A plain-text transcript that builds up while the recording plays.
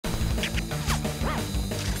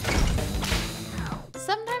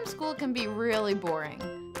school can be really boring,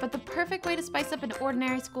 but the perfect way to spice up an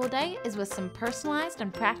ordinary school day is with some personalized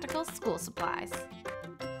and practical school supplies.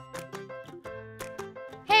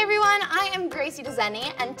 Hey everyone, I am Gracie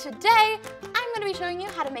and today I'm going to be showing you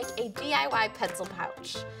how to make a DIY pencil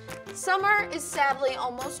pouch. Summer is sadly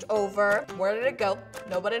almost over. Where did it go?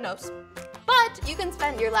 Nobody knows. But you can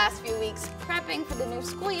spend your last few weeks prepping for the new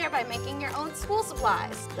school year by making your own school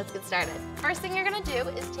supplies. Let's get started. First thing you're going to do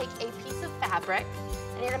is take a piece of fabric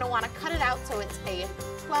and you're going to want to cut it out so it's a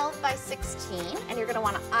 12 by 16 and you're going to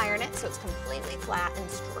want to iron it so it's completely flat and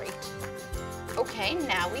straight. Okay,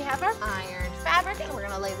 now we have our ironed fabric and we're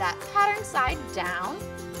going to lay that pattern side down.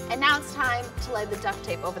 And now it's time to lay the duct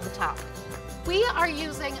tape over the top. We are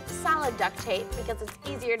using solid duct tape because it's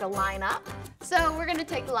easier to line up. So we're going to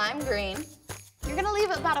take lime green. You're going to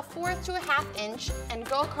leave about a 1/4 to a 1/2 inch and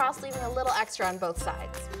go across, leaving a little extra on both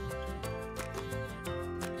sides.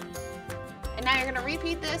 And now you're going to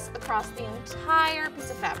repeat this across the entire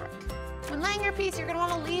piece of fabric. When laying your piece, you're going to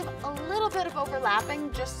want to leave a little bit of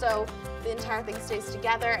overlapping just so the entire thing stays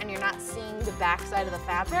together and you're not seeing the back side of the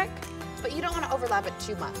fabric, but you don't want to overlap it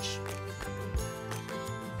too much.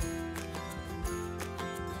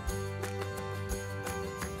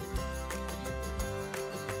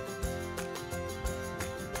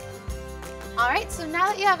 All right, so now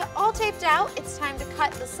that you have it all taped out, it's time to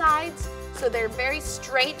cut the sides so they're very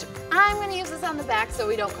straight. I'm going to use this on the back so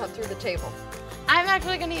we don't cut through the table. I'm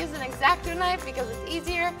actually going to use an X-Acto knife because it's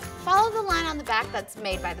easier. Follow the line on the back that's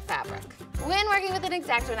made by the fabric. When working with an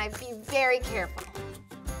X-Acto knife, be very careful.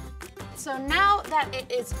 So now that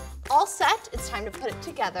it is all set, it's time to put it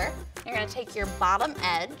together. You're going to take your bottom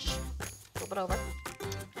edge, flip it over,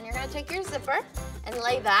 and you're going to take your zipper and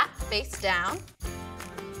lay that face down.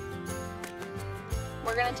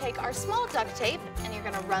 We're going to take our small duct tape and you're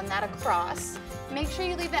going to run that across. Make sure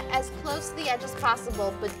you leave it as close to the edge as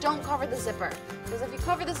possible, but don't cover the zipper, because if you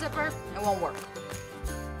cover the zipper, it won't work.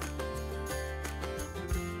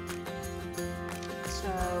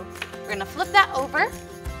 So we're going to flip that over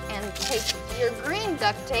and take your green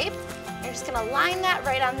duct tape. You're just going to line that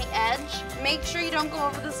right on the edge. Make sure you don't go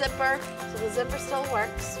over the zipper, so the zipper still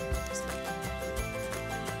works.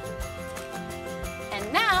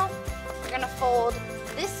 And now you're going to fold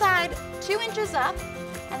this side 2 inches up,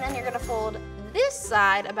 and then you're going to fold this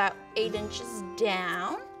side about 8 inches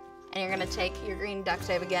down, and you're going to take your green duct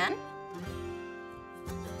tape again.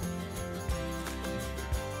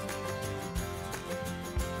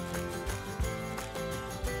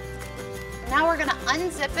 Now we're going to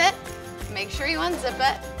unzip it. Make sure you unzip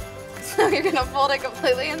it. So you're going to fold it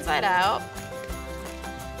completely inside out.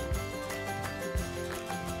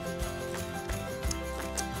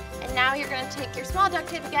 And now you're going to take your small duct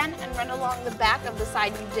tape again and run along the back of the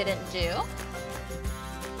side you didn't do.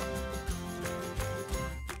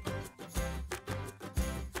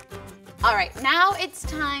 All right, now it's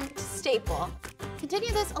time to staple.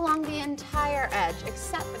 Continue this along the entire edge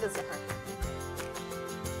except for the zipper.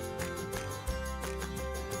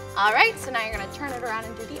 All right, so now you're going to turn it around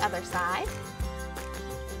and do the other side.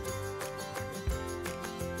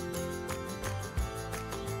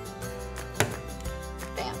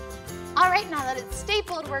 Bam. All right, now that it's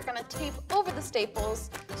stapled, we're going to tape over the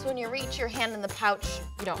staples so when you reach your hand in the pouch,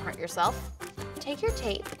 you don't hurt yourself. Take your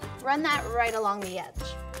tape, run that right along the edge.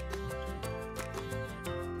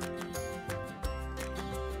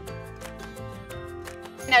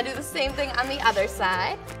 Now do the same thing on the other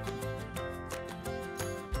side.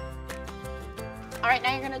 All right,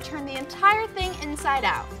 now you're going to turn the entire thing inside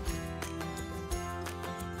out.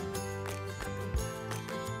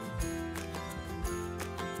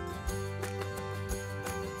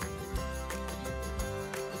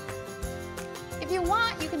 If you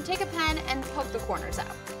want, you can take a pen and poke the corners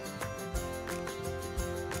out.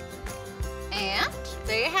 And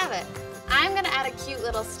there you have it. I'm going to add a cute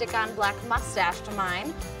little stick-on black mustache to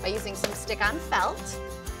mine by using some stick-on felt.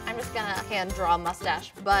 I'm just going to hand draw a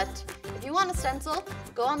mustache, but if you want a stencil,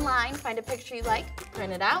 go online, find a picture you like,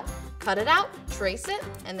 print it out, cut it out, trace it,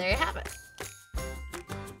 and there you have it.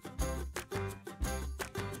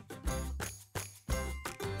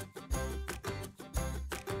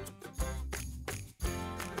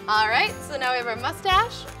 All right, so now we have our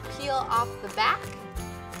mustache. Peel off the back,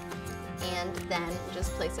 and then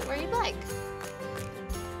just place it where you'd like.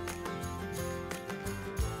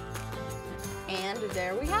 And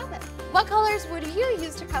there we have it. What colors would you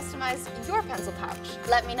use to customize your pencil pouch?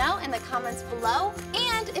 Let me know in the comments below.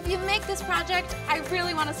 And if you make this project, I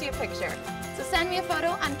really want to see a picture. So send me a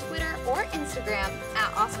photo on Twitter or Instagram at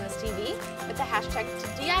AwesomenessTV with the hashtag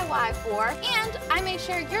 #DIY4, and I may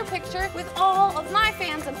share your picture with all of my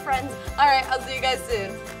fans and friends. All right, I'll see you guys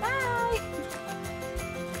soon. Bye.